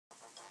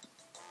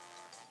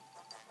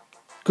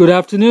Good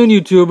afternoon,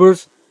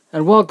 YouTubers,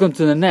 and welcome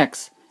to the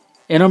next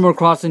Animal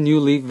Crossing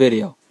New Leaf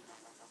video.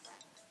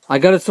 I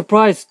got a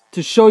surprise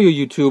to show you,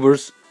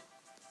 YouTubers.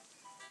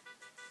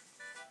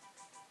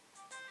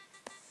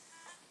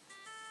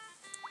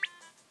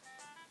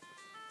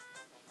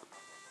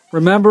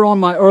 Remember on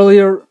my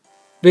earlier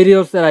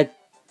videos that I've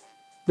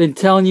been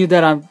telling you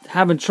that I'm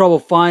having trouble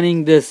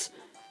finding this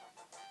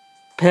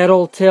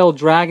petal-tailed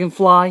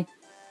dragonfly?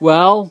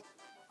 Well,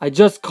 I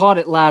just caught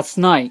it last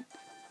night.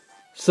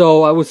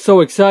 So I was so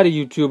excited,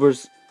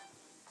 YouTubers.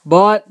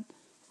 But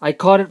I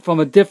caught it from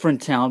a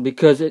different town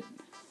because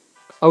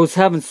I was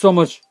having so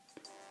much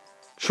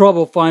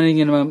trouble finding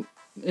it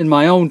in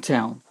my own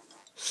town.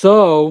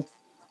 So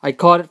I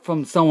caught it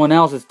from someone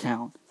else's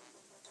town.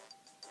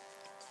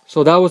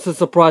 So that was the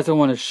surprise I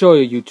want to show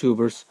you,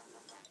 YouTubers.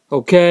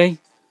 Okay?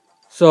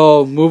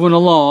 So moving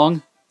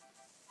along.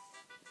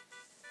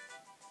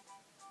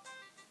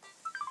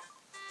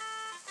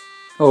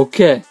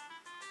 Okay.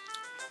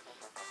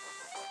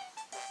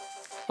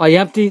 I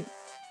emptied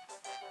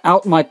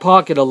out my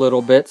pocket a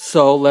little bit,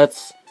 so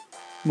let's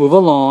move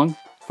along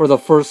for the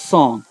first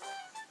song.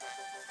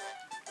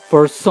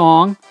 First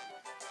song,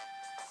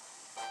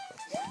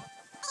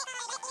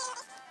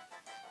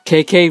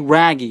 KK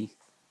Raggy.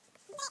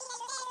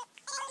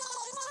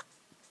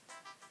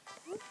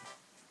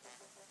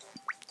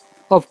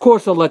 Of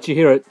course I'll let you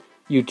hear it,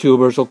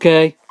 YouTubers,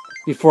 okay?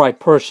 Before I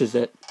purchase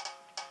it.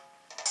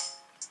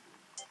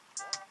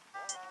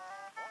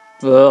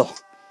 Ugh.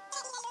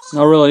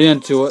 Not really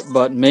into it,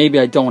 but maybe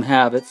I don't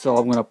have it, so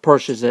I'm going to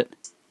purchase it.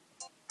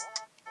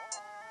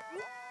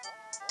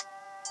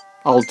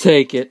 I'll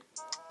take it.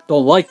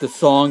 Don't like the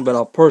song, but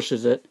I'll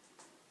purchase it.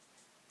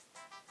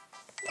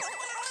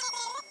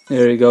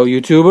 There you go,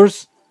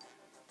 YouTubers.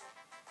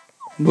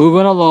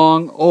 Moving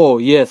along. Oh,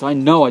 yes, I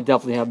know I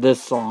definitely have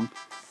this song.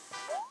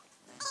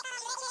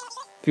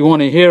 If you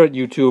want to hear it,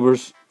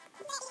 YouTubers.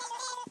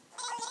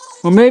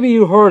 Well, maybe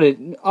you heard it.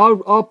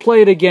 I'll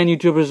play it again,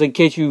 YouTubers, in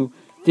case you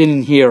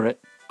didn't hear it.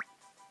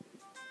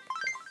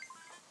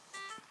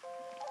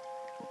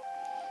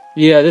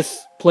 Yeah,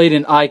 this played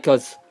in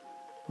Aika's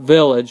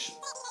village.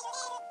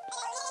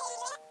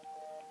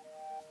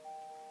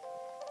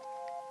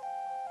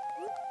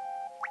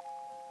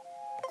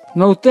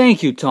 No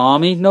thank you,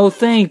 Tommy. No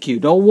thank you.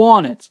 Don't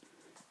want it.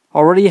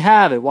 Already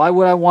have it. Why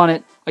would I want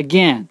it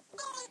again?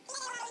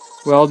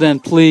 Well then,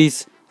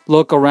 please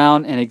look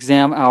around and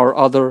examine our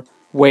other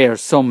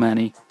wares. So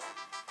many.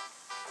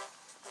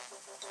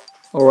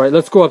 Alright,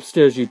 let's go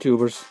upstairs,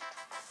 YouTubers.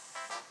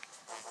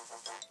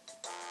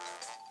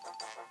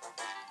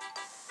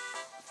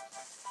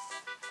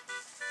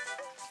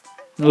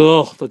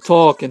 Ugh, the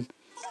talking.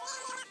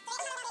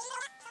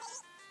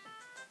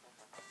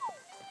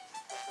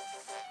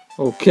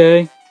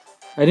 Okay.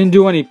 I didn't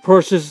do any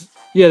purses.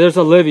 Yeah, there's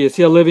Olivia.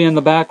 See Olivia in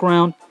the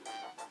background?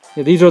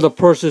 Yeah, these are the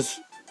purses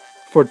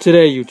for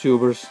today,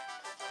 YouTubers.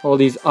 All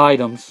these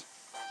items.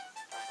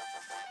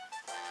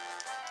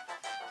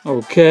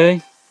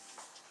 Okay.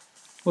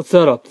 What's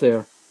that up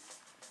there?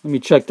 Let me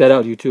check that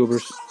out,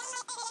 YouTubers.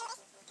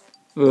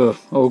 Ugh,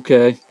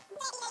 okay.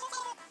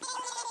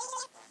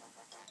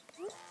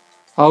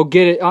 I'll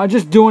get it. I'm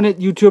just doing it,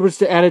 YouTubers,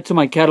 to add it to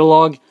my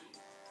catalog.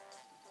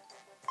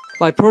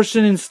 By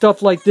purchasing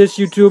stuff like this,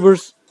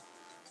 YouTubers,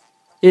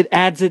 it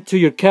adds it to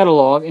your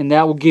catalog, and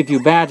that will give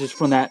you badges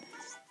from that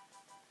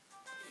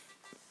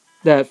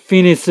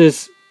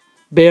Phoenix's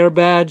bear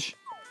badge.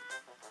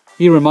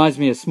 He reminds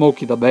me of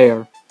Smokey the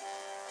Bear.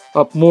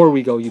 Up more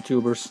we go,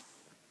 YouTubers.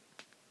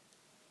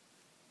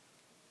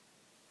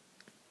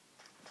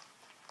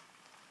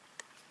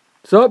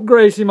 What's up,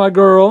 Gracie, my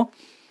girl?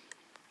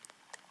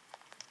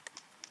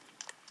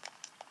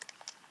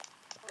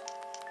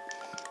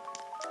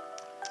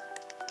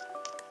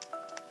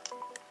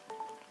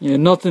 Yeah,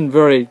 nothing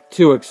very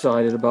too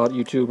excited about,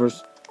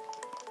 YouTubers.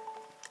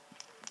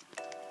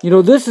 You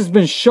know, this has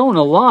been shown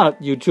a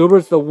lot,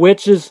 YouTubers. The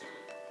witch's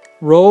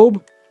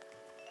robe.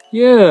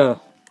 Yeah.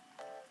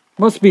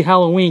 Must be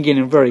Halloween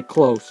getting very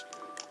close.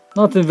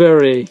 Nothing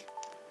very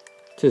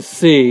to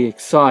see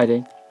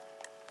exciting.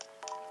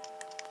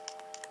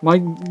 Am I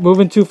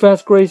moving too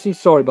fast, Gracie?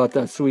 Sorry about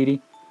that,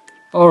 sweetie.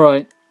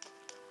 Alright.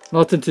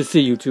 Nothing to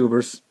see,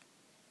 YouTubers.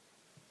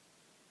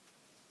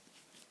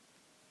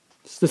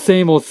 It's the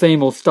same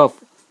old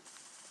stuff.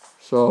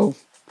 So,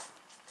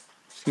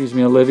 excuse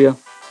me, Olivia.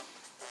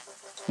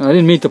 I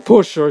didn't mean to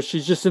push her.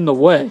 She's just in the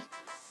way.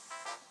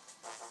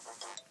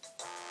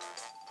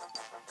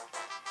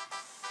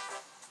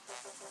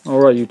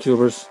 Alright,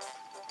 YouTubers.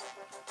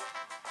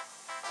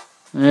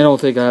 I don't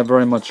think I have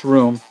very much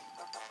room.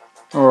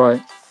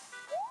 Alright.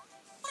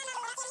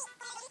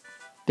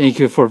 Thank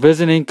you for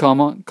visiting.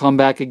 Come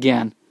back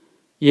again.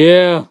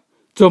 Yeah,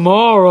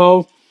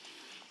 tomorrow.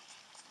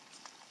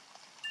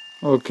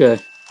 Okay.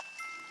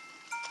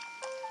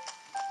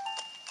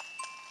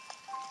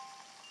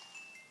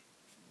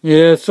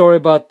 Yeah, sorry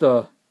about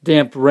the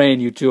damp rain,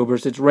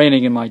 YouTubers. It's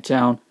raining in my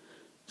town.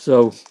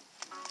 So,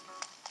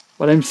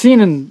 but I'm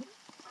seeing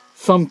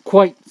some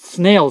quite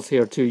snails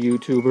here too,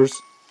 YouTubers.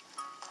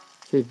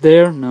 See it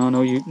there? No,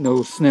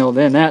 no snail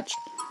in that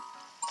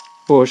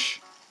bush.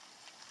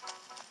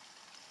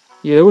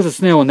 Yeah, there was a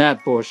snail in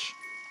that bush.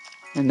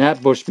 And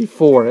that bush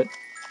before it.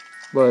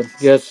 But I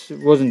guess it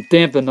wasn't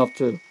damp enough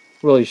to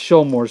really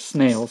show more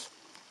snails.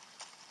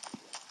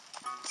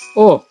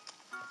 Oh!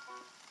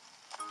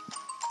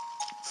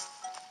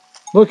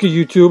 Look at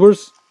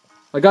YouTubers.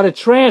 I got a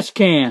trash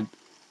can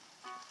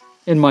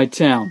in my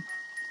town.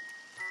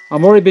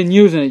 I've already been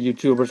using it,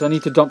 YouTubers. I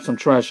need to dump some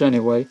trash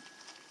anyway.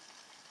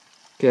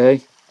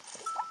 Okay.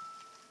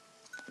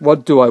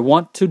 What do I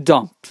want to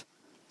dump?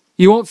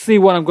 You won't see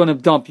what I'm going to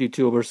dump,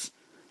 YouTubers.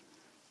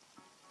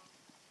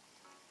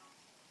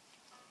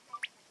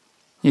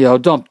 Yeah, I'll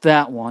dump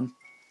that one.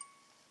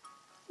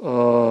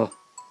 I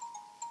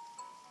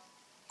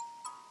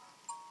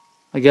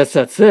guess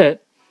that's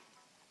it.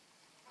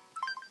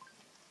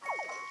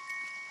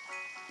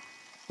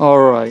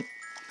 Alright.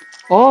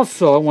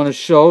 Also, I want to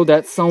show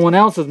that someone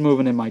else is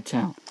moving in my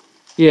town.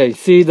 Yeah, you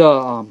see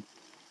the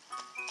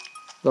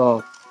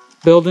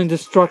building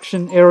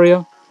destruction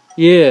area?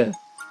 Yeah.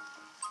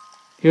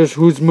 Here's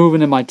who's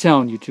moving in my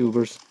town,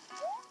 YouTubers.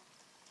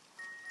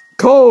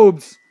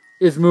 Cobes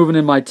is moving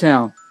in my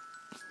town.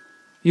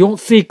 You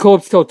won't see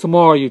Cobes till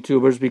tomorrow,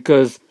 YouTubers,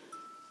 because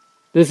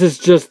this is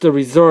just a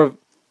reserve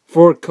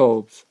for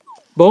Cobes.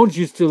 Bones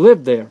used to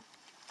live there.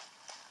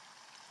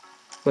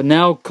 But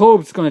now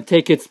Cobes going to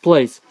take its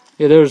place.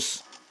 Yeah,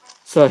 there's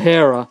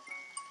Sahara.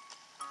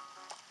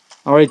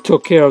 I already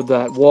took care of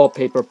that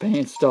wallpaper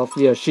paint stuff.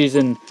 Yeah, she's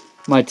in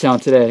my town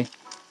today.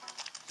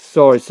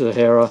 Sorry,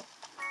 Sahara.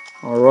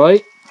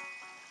 Alright.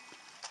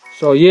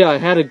 So yeah, I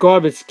had a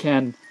garbage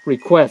can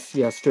request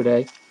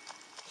yesterday.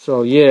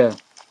 So yeah.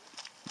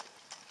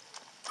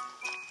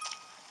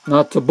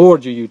 Not to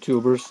board you,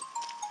 YouTubers.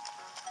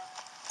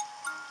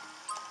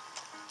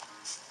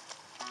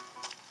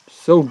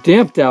 So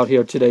damped out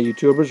here today,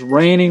 YouTubers.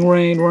 Raining,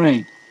 rain,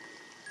 rain.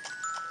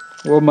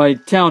 Well, my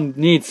town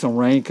needs some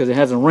rain because it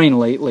hasn't rained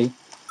lately.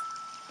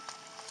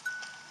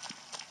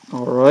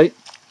 Alright.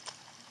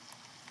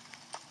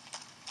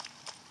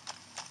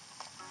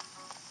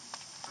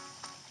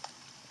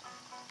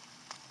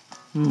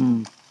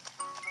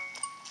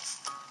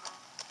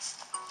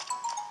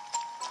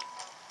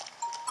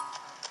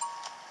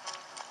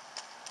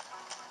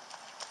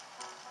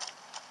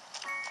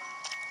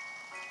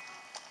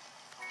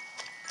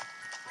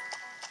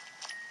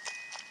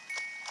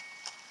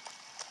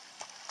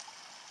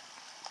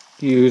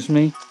 Excuse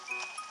me.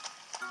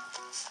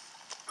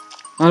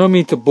 I don't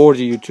mean to bore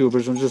you,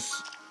 YouTubers. I'm just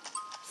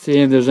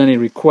seeing if there's any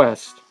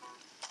request.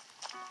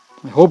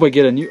 I hope I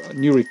get a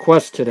new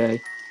request today.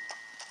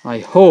 I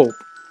hope.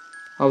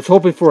 I was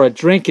hoping for a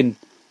drinking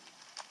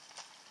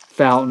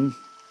fountain.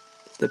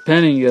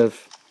 Depending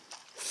if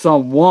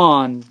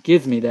someone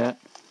gives me that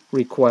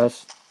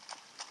request.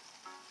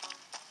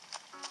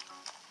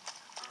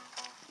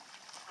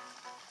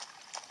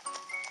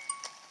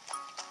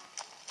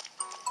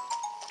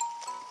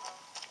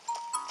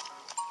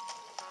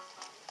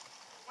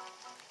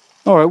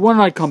 Alright, when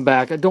I come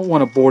back, I don't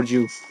want to bore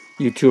you,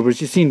 YouTubers.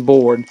 You seem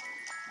bored.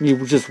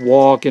 You just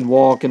walk and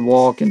walk and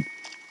walk and...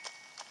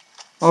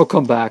 I'll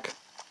come back.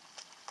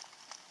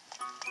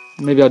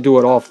 Maybe I'll do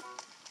it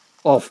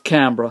off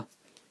camera.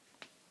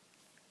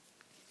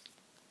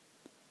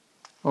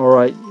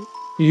 Alright,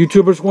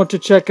 YouTubers want to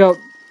check out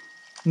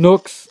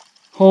Nook's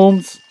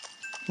Homes?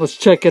 Let's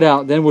check it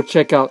out. Then we'll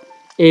check out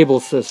Able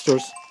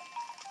Sisters.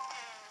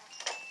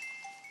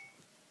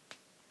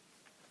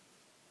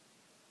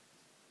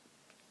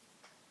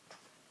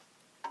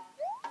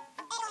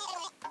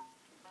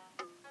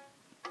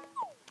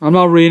 I'm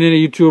not reading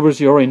it, YouTubers.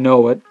 You already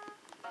know it.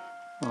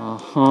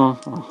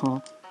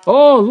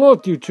 Oh,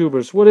 look,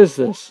 YouTubers. What is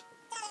this?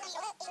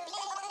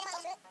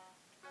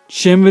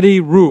 Chimney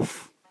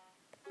Roof.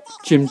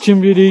 Chim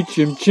chimbity,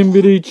 chim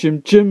chimbity,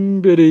 chim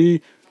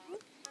chimbity.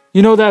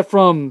 You know that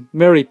from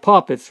Mary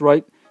Poppins,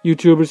 right,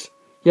 YouTubers?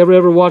 You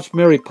ever watched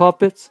Mary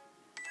Poppins?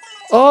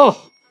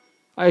 Oh!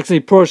 I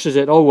actually purchased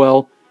it. Oh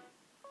well.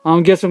 I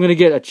guess I'm going to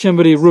get a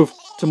chimney roof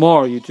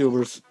tomorrow,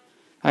 YouTubers.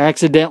 I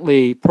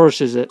accidentally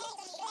purchased it.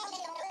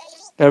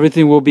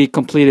 Everything will be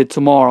completed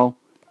tomorrow.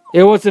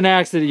 It was an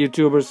accident,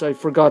 YouTubers. I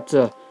forgot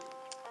to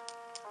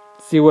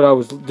see what I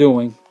was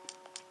doing.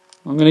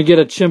 I'm going to get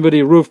a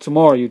chimney roof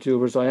tomorrow,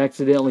 YouTubers. I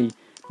accidentally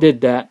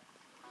did that.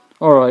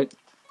 Alright.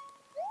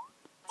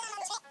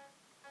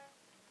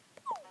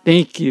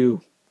 Thank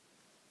you.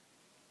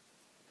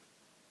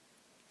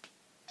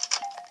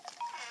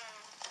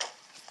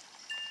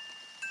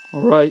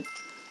 Alright.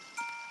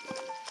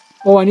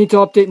 Oh, I need to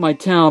update my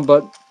town,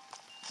 but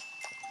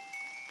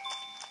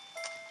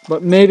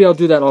maybe I'll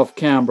do that off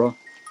camera.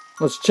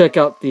 Let's check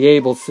out the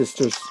Able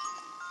Sisters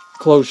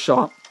clothes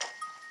shop.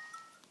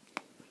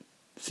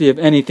 See if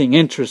anything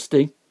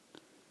interesting.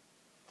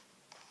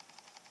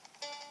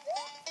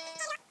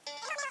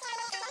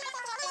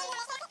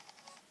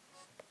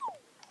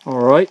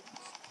 Alright.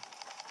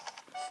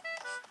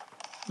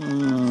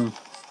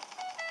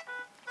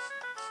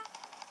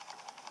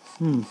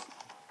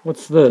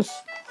 What's this?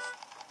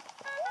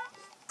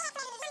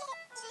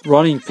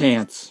 Running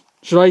pants.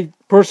 Should I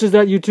purchase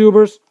that,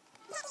 YouTubers?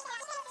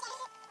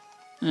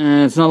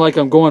 And it's not like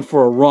I'm going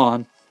for a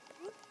run.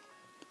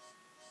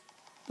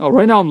 Oh,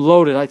 right now I'm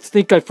loaded. I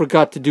think I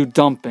forgot to do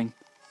dumping.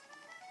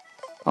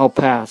 I'll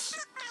pass.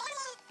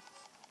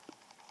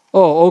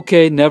 Oh,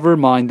 okay, never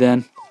mind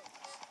then.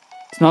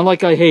 It's not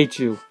like I hate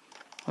you.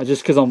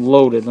 Just because I'm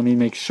loaded. Let me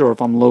make sure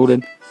if I'm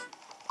loaded.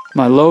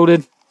 Am I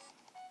loaded?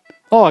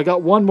 Oh, I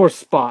got one more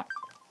spot.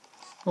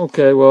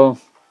 Okay, well,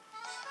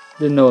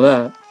 didn't know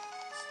that.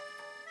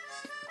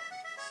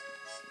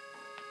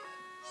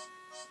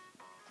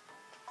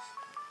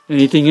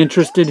 Anything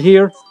interested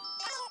here?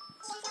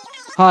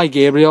 Hi,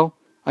 Gabriel.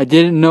 I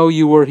didn't know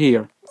you were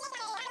here.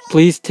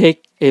 Please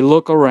take a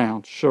look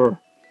around. Sure.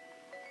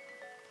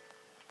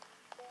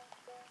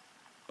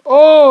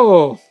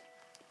 Oh!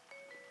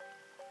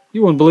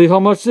 You wouldn't believe how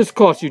much this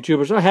costs,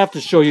 YouTubers. I have to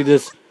show you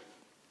this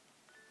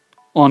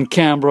on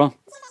camera.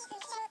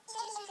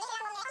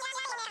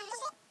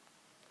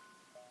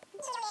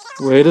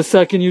 Wait a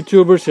second,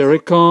 YouTubers. Here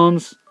it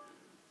comes.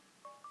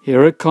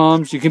 Here it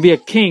comes. You can be a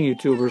king,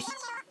 YouTubers.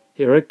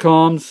 Here it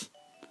comes.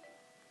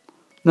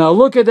 Now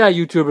look at that,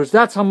 YouTubers.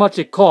 That's how much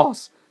it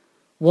costs.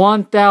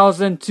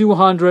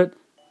 1,200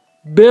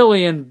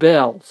 billion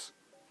bells.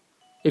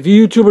 If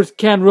you YouTubers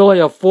can't really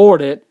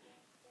afford it,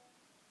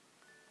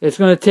 it's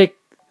going to take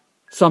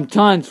some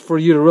time for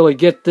you to really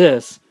get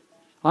this.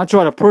 I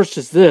try to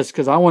purchase this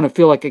because I want to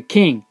feel like a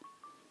king.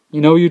 You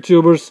know,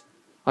 YouTubers?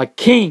 A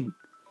king.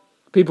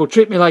 People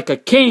treat me like a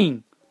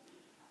king.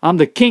 I'm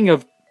the king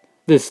of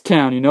this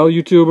town, you know,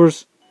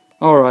 YouTubers?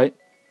 Alright.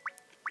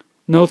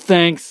 No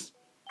thanks.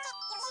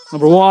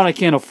 Number one, I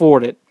can't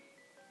afford it.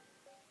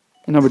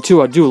 And number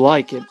two, I do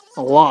like it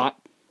a lot.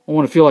 I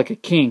want to feel like a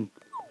king.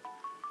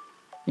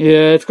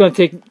 Yeah, it's going to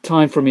take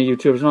time for me,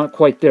 YouTubers. Not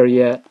quite there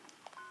yet.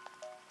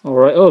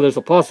 Alright. Oh, there's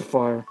a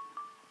pacifier.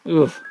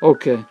 Ugh,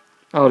 okay.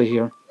 Out of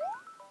here.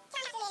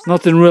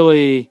 Nothing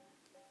really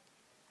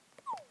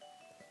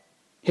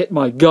hit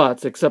my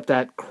guts except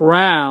that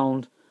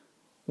crowned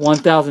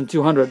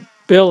 $1,200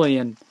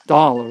 billion.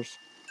 Or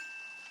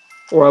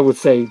I would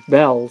say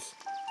bells.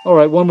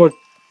 Alright, one more.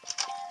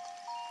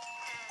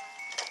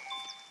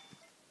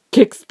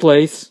 Kicks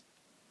place.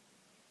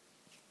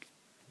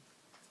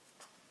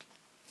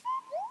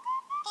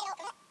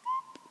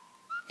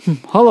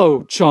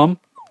 Hello, chum.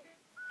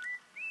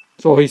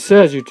 That's all he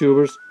says,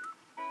 YouTubers.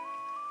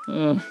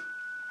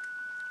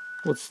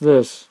 What's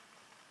this?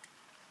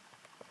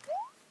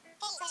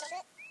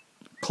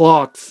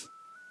 Clocks.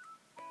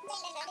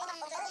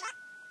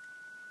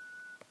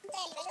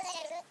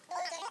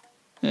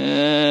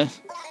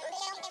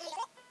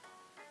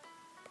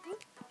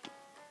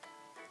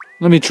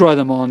 Let me try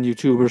them on,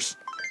 YouTubers.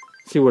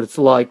 See what it's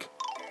like.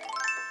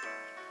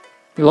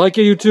 You like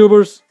it,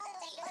 YouTubers?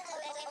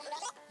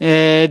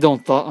 I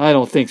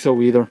don't think so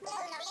either.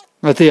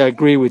 I think I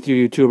agree with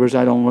you, YouTubers.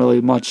 I don't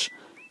really much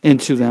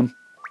into them.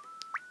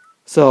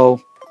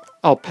 So,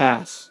 I'll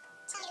pass.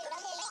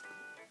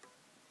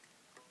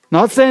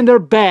 Not saying they're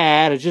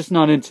bad, I'm just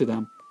not into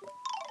them.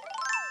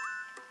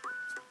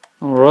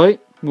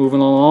 Alright, moving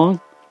along.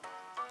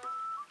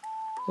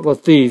 How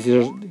about these?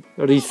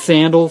 Are these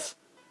sandals?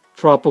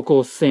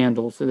 Tropical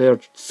sandals. They're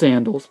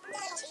sandals.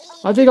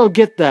 I think I'll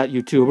get that,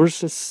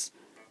 YouTubers.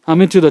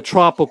 I'm into the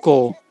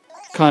tropical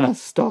kind of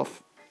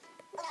stuff.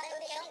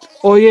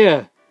 Oh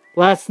yeah,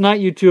 last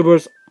night,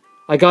 YouTubers,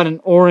 I got an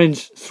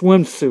orange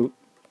swimsuit.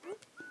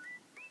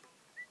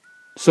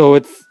 So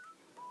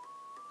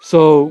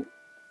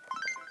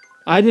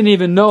I didn't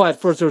even know at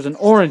first there was an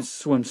orange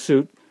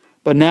swimsuit,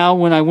 but now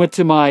when I went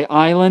to my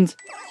island,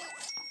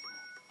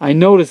 I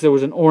noticed there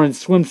was an orange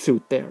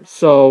swimsuit there.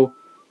 So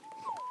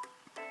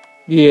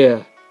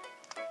yeah.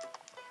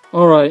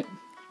 Alright.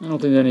 I don't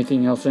think there's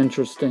anything else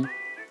interesting.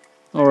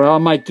 Alright, I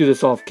might do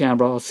this off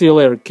camera. I'll see you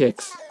later,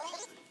 Kicks.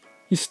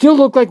 You still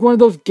look like one of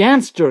those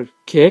gangster,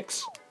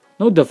 Kicks.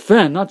 No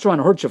defense, not trying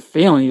to hurt your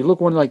feeling. You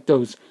look one like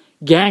those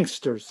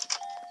gangsters.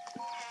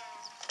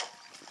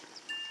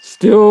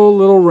 Still a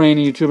little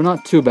rainy, YouTuber.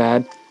 Not too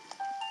bad.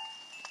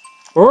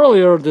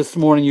 Earlier this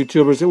morning,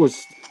 YouTubers, it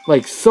was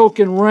like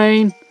soaking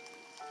rain.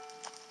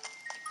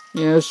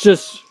 Yeah, it's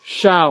just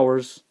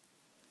showers.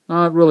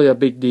 Not really a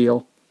big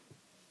deal.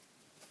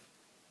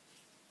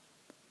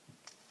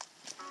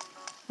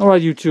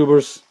 Alright,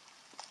 YouTubers.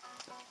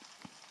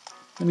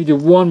 Let me do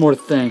one more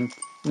thing,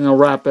 and I'll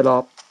wrap it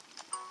up.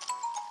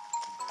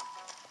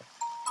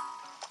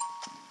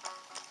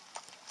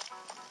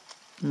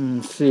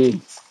 Let's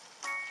see.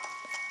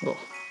 Oh,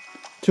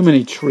 too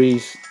many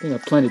trees. I think I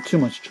planted too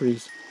much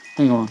trees.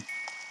 Hang on.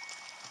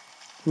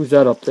 Who's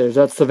that up there? Is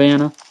that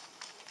Savannah?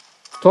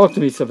 Talk to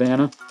me,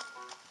 Savannah.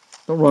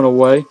 Don't run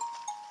away.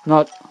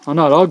 I'm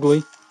not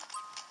ugly.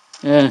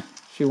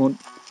 She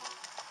won't.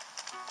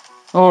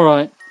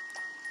 Alright.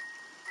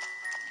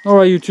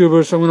 Alright,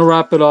 YouTubers, I'm going to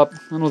wrap it up.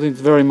 I don't think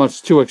it's very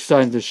much too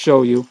exciting to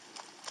show you.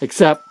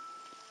 Except,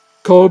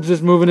 Cobes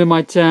is moving in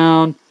my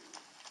town.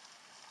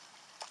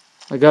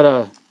 I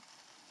gotta...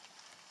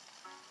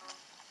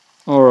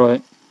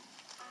 Alright.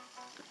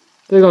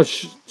 I think I'll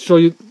show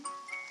you...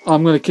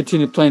 I'm going to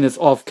continue playing this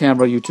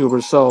off-camera,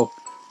 YouTubers. So,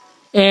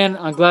 and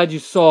I'm glad you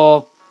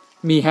saw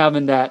me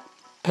having that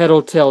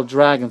petal-tailed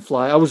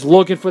dragonfly. I was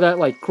looking for that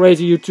like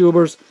crazy,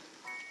 YouTubers.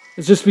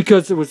 It's just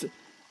because it was,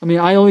 I mean,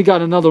 I only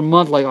got another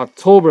month, like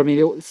October. I mean,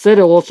 it said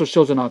it also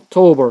shows in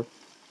October,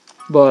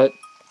 but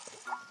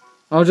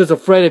I was just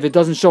afraid if it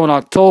doesn't show in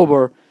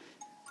October,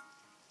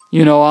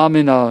 you know, I'm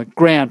in a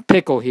grand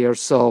pickle here,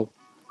 so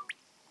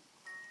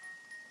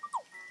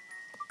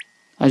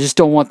I just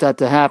don't want that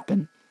to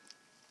happen.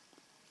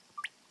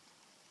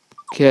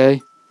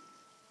 Okay.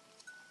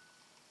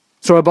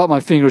 Sorry about my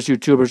fingers,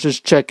 YouTubers.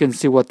 Just check and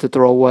see what to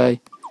throw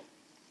away.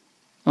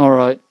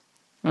 Alright.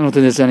 I don't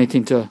think there's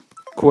anything to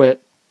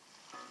quit.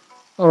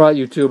 Alright,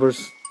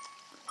 YouTubers.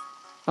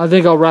 I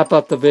think I'll wrap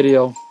up the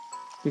video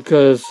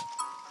because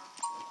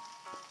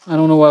I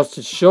don't know what else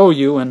to show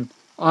you, and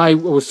I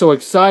was so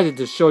excited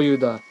to show you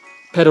the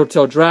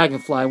petal-tailed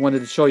dragonfly. I wanted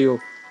to show you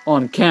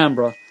on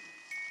camera.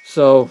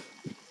 So,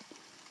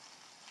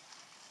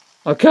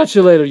 I'll catch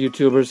you later,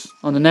 YouTubers,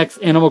 on the next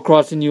Animal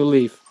Crossing New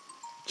Leaf.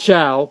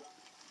 Ciao,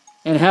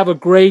 and have a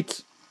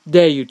great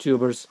day,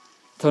 YouTubers.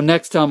 Till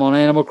next time on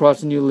Animal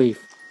Crossing New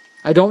Leaf.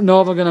 I don't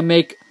know if I'm going to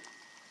make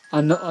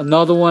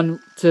another one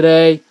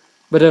today,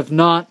 but if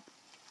not,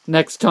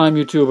 next time,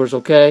 YouTubers,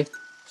 okay?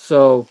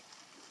 So,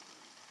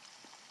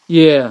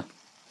 yeah.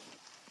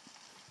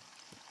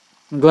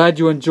 I'm glad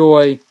you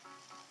enjoy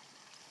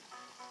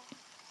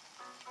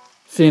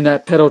seeing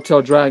that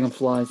petal-tailed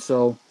dragonfly,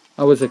 so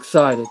I was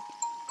excited.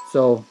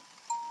 So,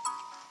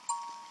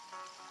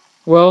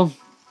 well,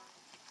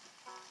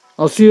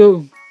 I'll see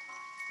you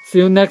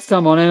next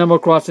time on Animal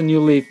Crossing New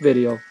Leaf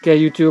video. Okay,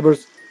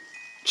 YouTubers?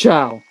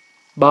 Ciao.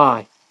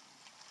 Bye.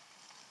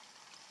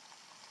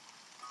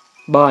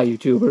 Bye,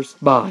 YouTubers.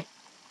 Bye.